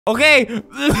Okay.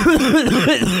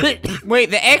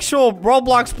 Wait, the actual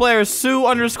Roblox player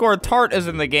Sue_Tart is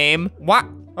in the game. What?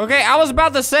 Okay, I was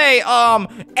about to say,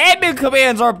 admin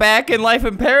commands are back in Life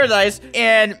in Paradise,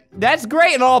 and that's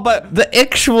great and all, but the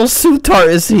actual Sue_Tart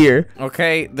is here.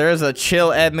 Okay, there's a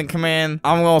chill admin command.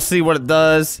 I'm gonna see what it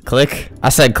does. Click. I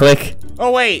said click.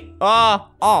 Oh, wait.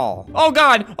 Oh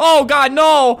God,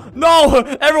 no,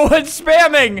 everyone's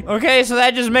spamming. Okay, so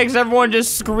that just makes everyone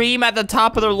just scream at the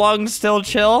top of their lungs, still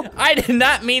chill. I did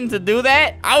not mean to do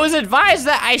that. I was advised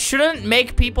that I shouldn't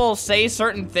make people say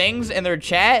certain things in their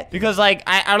chat because, like,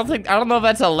 I don't know if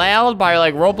that's allowed by,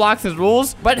 like, Roblox's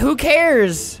rules, but who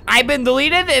cares? I've been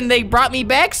deleted and they brought me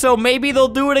back, so maybe they'll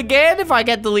do it again if I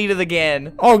get deleted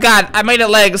again. Oh God, I made it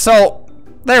lag, so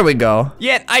there we go.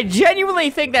 Yeah, I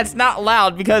genuinely think that's not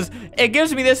loud because it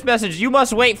gives me this message. You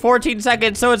must wait 14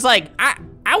 seconds. So it's like,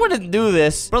 I wouldn't do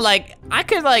this, but like,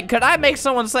 could I make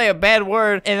someone say a bad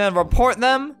word and then report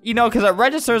them? You know, because it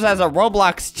registers as a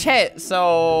Roblox chat.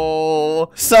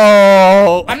 So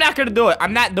I'm not gonna do it.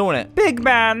 I'm not doing it. Big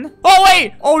ban. Oh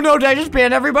wait. Oh no, did I just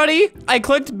ban everybody? I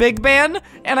clicked big ban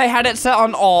and I had it set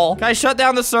on all. Can I shut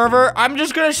down the server? I'm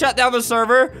just gonna shut down the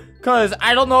server. Cause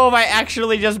I don't know if I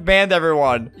actually just banned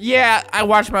everyone. Yeah, I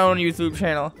watch my own YouTube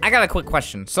channel. I got a quick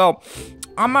question. So,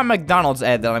 on my McDonald's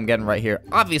ad that I'm getting right here,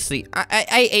 obviously,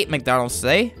 I ate McDonald's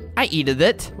today. I eated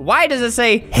it. Why does it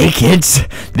say, "Hey kids,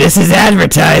 this is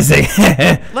advertising"?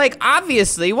 Like,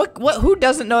 obviously, who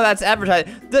doesn't know that's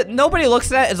advertising? Nobody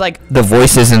looks at it as like, the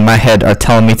voices in my head are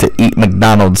telling me to eat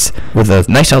McDonald's with a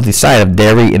nice healthy side of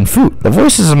dairy and fruit. The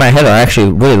voices in my head are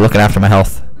actually really looking after my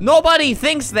health. Nobody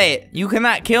thinks that. You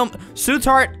cannot kill me.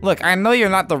 Sue_Tart, look, I know you're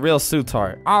not the real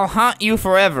Sue_Tart. I'll haunt you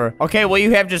forever. Okay, well,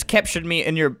 you have just captured me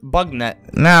in your bug net.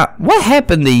 Now, what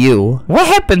happened to you? What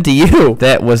happened to you?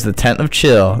 That was the tent of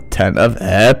chill. Tent of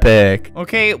epic.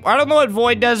 Okay, I don't know what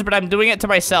Void does, but I'm doing it to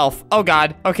myself. Oh,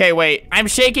 God. Okay, wait. I'm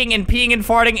shaking and peeing and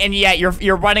farting, and yeah,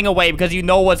 you're running away because you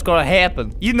know what's gonna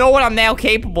happen. You know what I'm now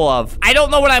capable of. I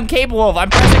don't know what I'm capable of. I'm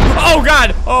pressing. Oh,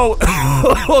 God. Oh,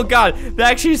 oh, God.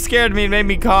 That actually scared me and made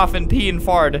me cough and pee and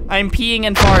fart. I'm peeing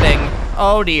and farting.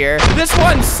 Oh dear. This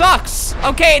one sucks.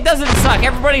 Okay, it doesn't suck.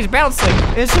 Everybody's bouncing.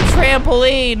 It's a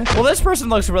trampoline. Well, this person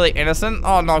looks really innocent.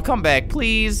 Oh no, come back,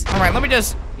 please. All right, let me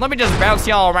just bounce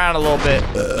y'all around a little bit.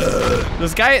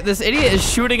 This idiot is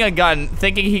shooting a gun,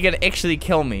 thinking he can actually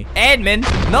kill me. Admin,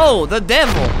 no, the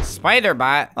devil.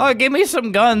 Spider-Bot. Oh, give me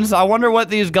some guns. I wonder what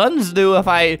these guns do if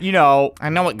I know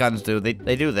what guns do.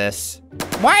 They do this.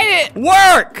 Why did it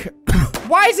work?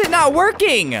 Why is it not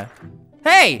working?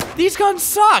 Hey, these guns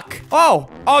suck. Oh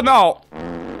no.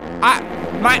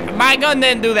 My gun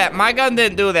didn't do that. My gun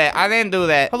didn't do that. I didn't do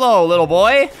that. Hello, little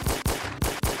boy.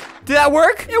 Did that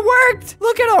work? It worked.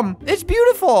 Look at him. It's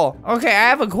beautiful. Okay, I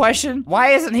have a question. Why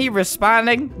isn't he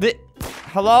responding?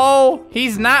 Hello?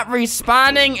 He's not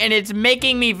responding and it's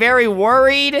making me very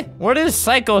worried. What does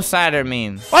Psycho-Cider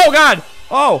mean? Oh God.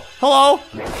 Oh, hello.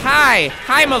 Hi,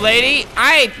 milady.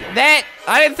 I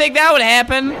didn't think that would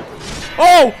happen.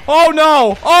 Oh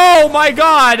no. Oh my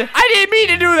God. I didn't mean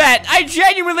to do that. I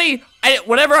genuinely,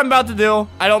 whatever I'm about to do,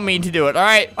 I don't mean to do it, all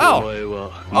right?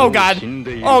 Oh God.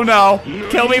 Oh no.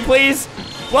 Kill me, please.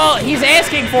 Well, he's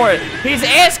asking for it. He's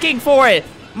asking for it.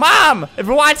 Mom, if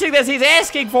you're watching this, he's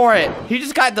asking for it. He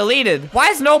just got deleted.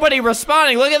 Why is nobody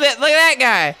responding? Look at that. Look at that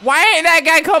guy. Why ain't that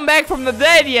guy come back from the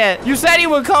dead yet? You said he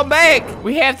would come back.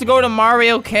 We have to go to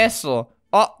Mario Castle.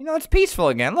 Oh, it's peaceful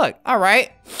again. Look, all right.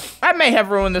 I may have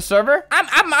ruined the server.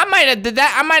 I might have did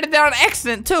that. I might have done an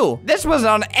accident too. This was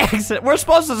on accident. We're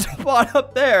supposed to spawn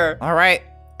up there. All right.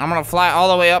 I'm gonna fly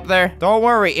all the way up there. Don't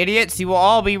worry, idiots. You will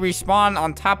all be respawned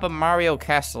on top of Mario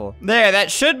Castle. There, that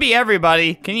should be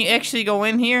everybody. Can you actually go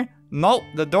in here? Nope,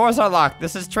 the doors are locked.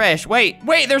 This is trash. Wait,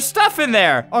 there's stuff in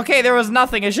there. Okay, there was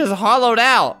nothing. It's just hollowed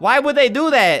out. Why would they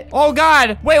do that? Oh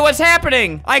God, wait, what's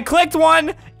happening? I clicked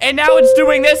one and now it's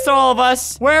doing this to all of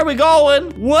us. Where are we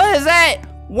going? What is that?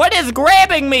 What is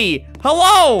grabbing me?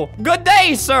 Hello, good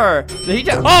day, sir. Did he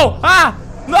just, no,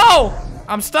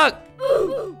 I'm stuck.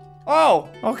 Oh,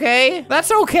 okay.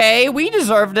 That's okay. We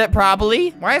deserved it,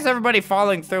 probably. Why is everybody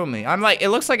falling through me? It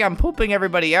looks like I'm pooping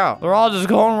everybody out. They're all just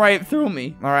going right through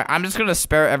me. All right, I'm just gonna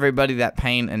spare everybody that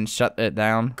pain and shut it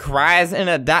down. Cries in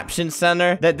adoption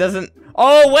center that doesn't...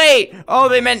 Oh, wait. Oh,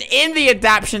 they meant in the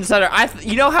adoption center.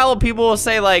 You know how people will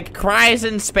say, like, cries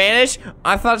in Spanish?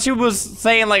 I thought she was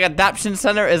saying, like, adoption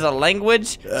center is a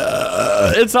language.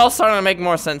 It's all starting to make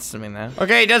more sense to me now.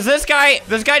 Okay, this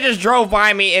guy just drove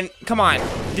by me and, come on.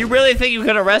 Do you really think you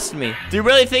could arrest me? Do you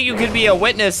really think you could be a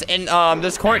witness in,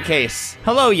 this court case?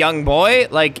 Hello, young boy.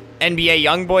 Like, NBA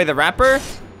Young Boy the rapper?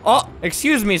 Oh,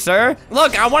 excuse me, sir.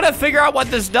 Look, I want to figure out what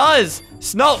this does.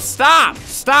 No, stop.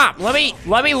 Stop. Let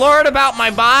me learn about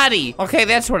my body. Okay,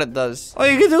 that's what it does. Oh,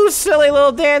 you can do silly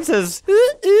little dances.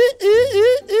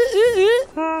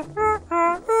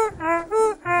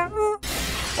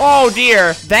 Oh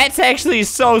dear, that's actually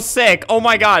so sick. Oh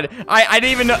my god, I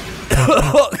didn't even know.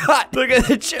 Oh god, look at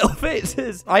the chill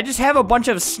faces. I just have a bunch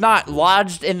of snot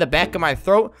lodged in the back of my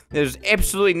throat. There's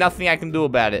absolutely nothing I can do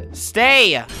about it.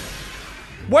 Stay.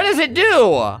 What does it do?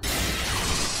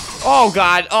 Oh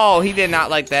god, oh, he did not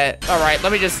like that. All right,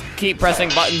 let me just keep pressing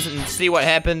buttons and see what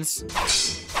happens.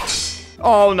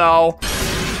 Oh no.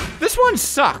 This one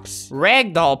sucks.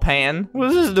 Ragdoll pan. What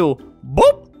does this do?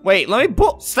 Boop. Wait, let me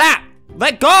boop. Stop.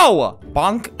 Let go!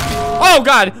 Bonk. Oh,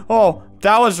 God. Oh,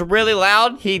 that was really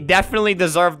loud. He definitely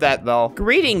deserved that, though.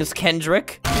 Greetings,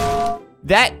 Kendrick.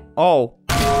 Oh.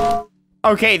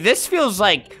 Okay, this feels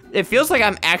like, it feels like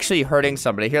I'm actually hurting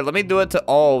somebody. Here, let me do it to,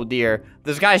 oh, dear.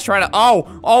 This guy's trying to,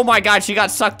 oh my God, she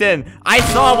got sucked in. I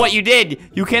saw what you did.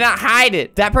 You cannot hide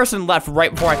it. That person left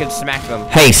right before I could smack them.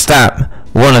 Hey, stop.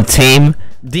 We're on a team.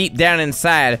 Deep down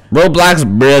inside, Roblox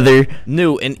brother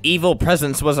knew an evil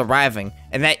presence was arriving,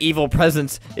 and that evil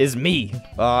presence is me.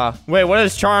 Wait, what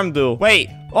does charm do? Wait,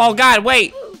 oh god,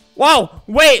 wait. Whoa,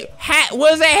 wait,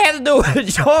 what does that have to do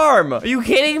with charm? Are you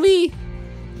kidding me?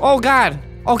 Oh god,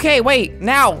 okay, wait,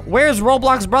 now, where's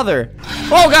Roblox brother?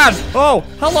 Oh god, oh,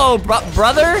 hello,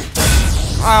 brother?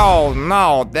 Oh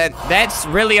no, that's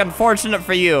really unfortunate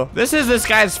for you. This is this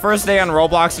guy's first day on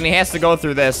Roblox and he has to go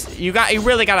through this. You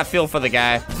really gotta feel for the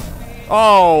guy.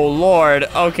 Oh Lord,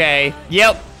 okay.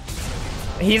 Yep.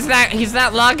 He's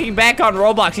not logging back on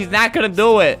Roblox. He's not gonna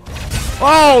do it.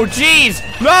 Oh jeez.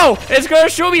 No, it's gonna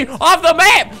shoot me off the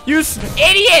map, you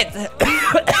idiot.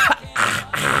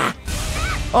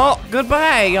 Oh,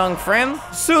 goodbye, young friend.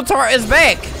 Sutart is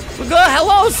back.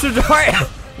 Hello,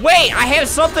 Sutart. Wait, I have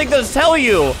something to tell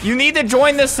you. You need to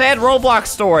join this sad Roblox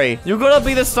story. You're gonna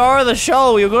be the star of the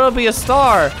show. You're gonna be a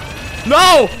star.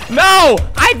 No, no,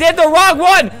 I did the wrong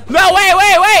one. No,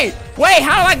 wait. Wait,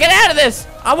 how do I get out of this?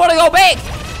 I wanna go back.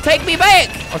 Take me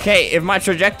back. Okay, if my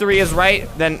trajectory is right,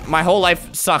 then my whole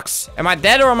life sucks. Am I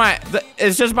dead or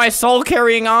is just my soul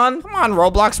carrying on? Come on,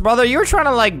 Roblox brother. You were trying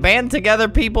to like band together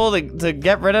people to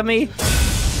get rid of me.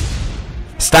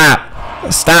 Stop.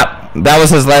 That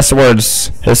was his last words.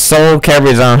 His soul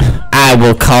carries on. I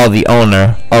will call the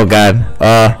owner. Oh god.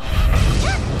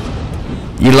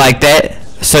 You like that?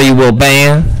 So you will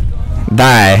die.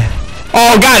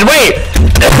 Oh god, wait!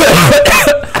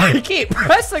 I keep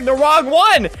pressing the wrong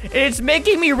one. It's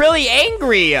making me really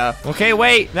angry. Okay,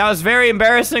 wait. That was very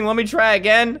embarrassing. Let me try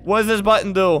again. What does this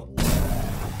button do?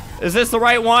 Is this the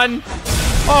right one?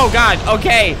 Oh god,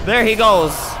 okay, there he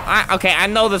goes. Okay, I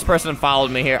know this person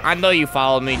followed me here. I know you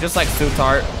followed me, just like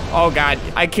Sutart. Oh god,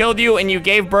 I killed you and you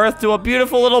gave birth to a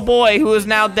beautiful little boy who is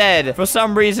now dead for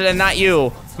some reason and not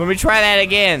you. Let me try that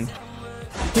again.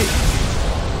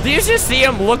 Do you just see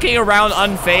him looking around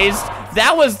unfazed?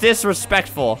 That was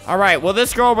disrespectful. All right, will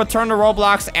this girl return to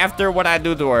Roblox after what I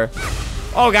do to her?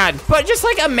 Oh god, but just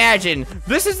like imagine,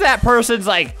 this is that person's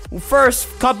like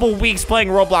first couple weeks playing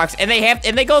Roblox and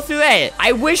they go through that.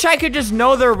 I wish I could just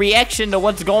know their reaction to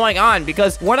what's going on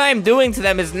because what I'm doing to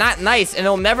them is not nice and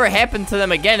it'll never happen to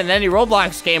them again in any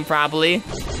Roblox game probably.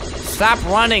 Stop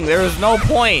running, there is no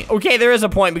point. Okay, there is a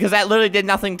point because that literally did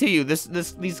nothing to you.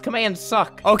 These commands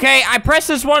suck. Okay, I pressed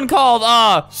this one called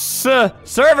server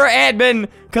admin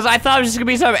because I thought it was just gonna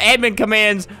be some admin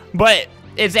commands, but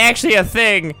it's actually a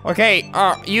thing. Okay,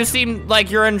 you seem like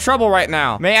you're in trouble right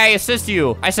now. May I assist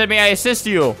you? I said, may I assist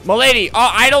you? Milady,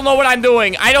 I don't know what I'm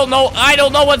doing. I don't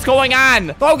know what's going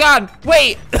on. Oh God,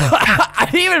 wait. I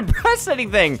didn't even press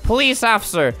anything. Police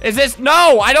officer, is this,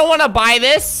 no, I don't want to buy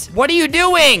this. What are you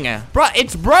doing? Bruh,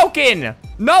 it's broken.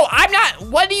 No, I'm not.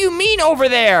 What do you mean over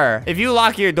there? If you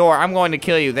lock your door, I'm going to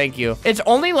kill you. Thank you. It's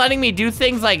only letting me do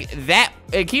things like that.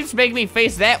 It keeps making me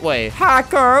face that way.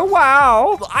 Hacker,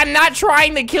 wow. I'm not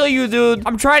trying to kill you, dude.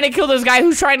 I'm trying to kill this guy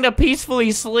who's trying to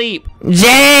peacefully sleep.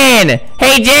 Jen!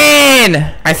 Hey,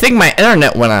 Jen! I think my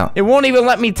internet went out. It won't even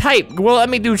let me type. Will it let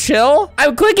me do chill?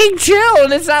 I'm clicking chill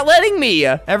and it's not letting me.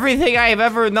 Everything I have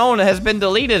ever known has been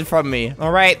deleted from me.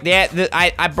 All right,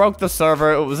 I broke the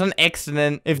server. It was an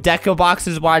accident. If DecoBox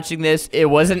is watching this, it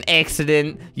was an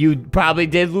accident. You probably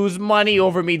did lose money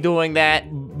over me doing that,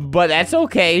 but that's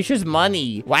okay. It's just money.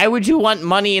 Why would you want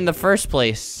money in the first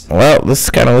place? Well,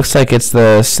 this kind of looks like it's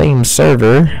the same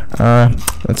server.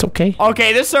 That's okay.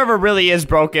 Okay, this server really is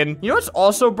broken. You know what's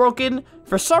also broken?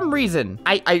 For some reason,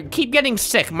 I keep getting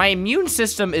sick. My immune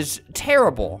system is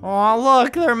terrible. Oh,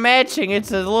 look, they're matching.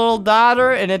 It's a little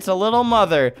daughter and it's a little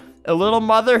mother. a little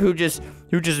mother who just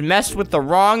messed with the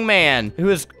wrong man, who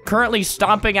is currently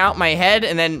stomping out my head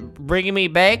and then bringing me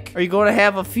back. Are you going to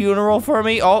have a funeral for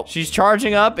me? Oh, she's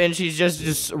charging up and she's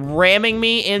just ramming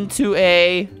me into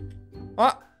a...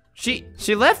 Oh, she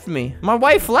left me. My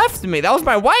wife left me. That was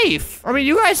my wife. I mean,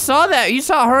 you guys saw that. You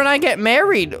saw her and I get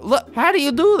married. Look, how do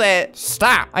you do that?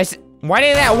 Stop. Why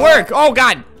didn't that work? Oh,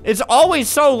 God. It's always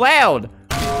so loud.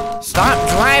 Stop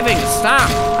driving, stop.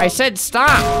 I said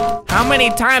stop. How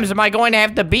many times am I going to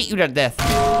have to beat you to death?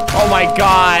 Oh my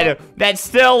God. That's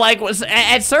still like,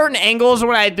 at certain angles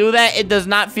when I do that, it does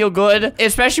not feel good.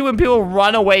 Especially when people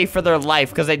run away for their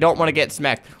life because they don't want to get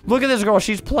smacked. Look at this girl,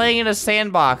 she's playing in a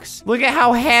sandbox. Look at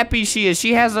how happy she is.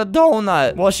 She has a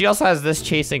donut. Well, she also has this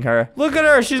chasing her. Look at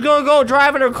her, she's gonna go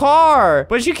driving her car.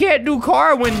 But she can't do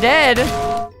car when dead.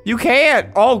 You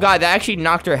can't. Oh God, that actually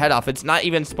knocked her head off. It's not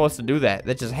even supposed to do that.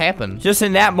 That just happened. Just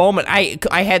in that moment,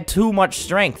 I had too much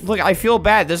strength. Look, I feel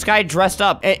bad. This guy dressed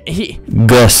up.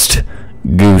 Gust.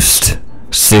 Goosed.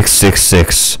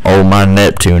 666. Oh, my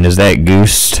Neptune. Is that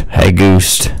Goosed? Hey,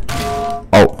 Goosed.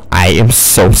 Oh, I am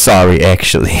so sorry,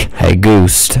 actually. Hey,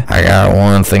 Goosed. I got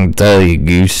one thing to tell you,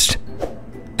 Goosed.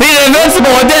 He's invincible.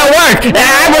 It didn't work.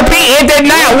 I repeat, it did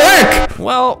not work.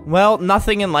 Well,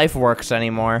 nothing in life works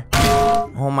anymore.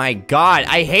 Oh my God,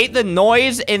 I hate the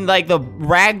noise and like the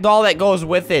ragdoll that goes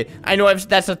with it. I know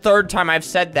that's the third time I've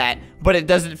said that, but it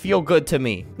doesn't feel good to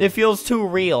me. It feels too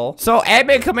real. So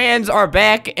admin commands are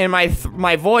back and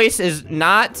my voice is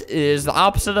the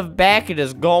opposite of back. It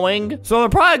is going. So they're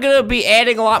probably gonna be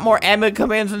adding a lot more admin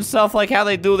commands and stuff like how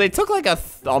they do. They took like a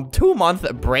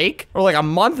 2-month break or like a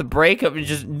month break of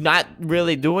just not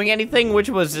really doing anything, which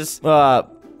was just,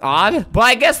 odd, but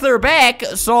I guess they're back,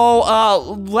 so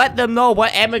let them know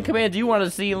what admin commands you want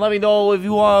to see, and let me know if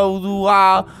you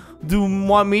want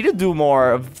me to do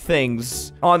more of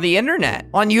things on the internet,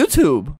 on YouTube.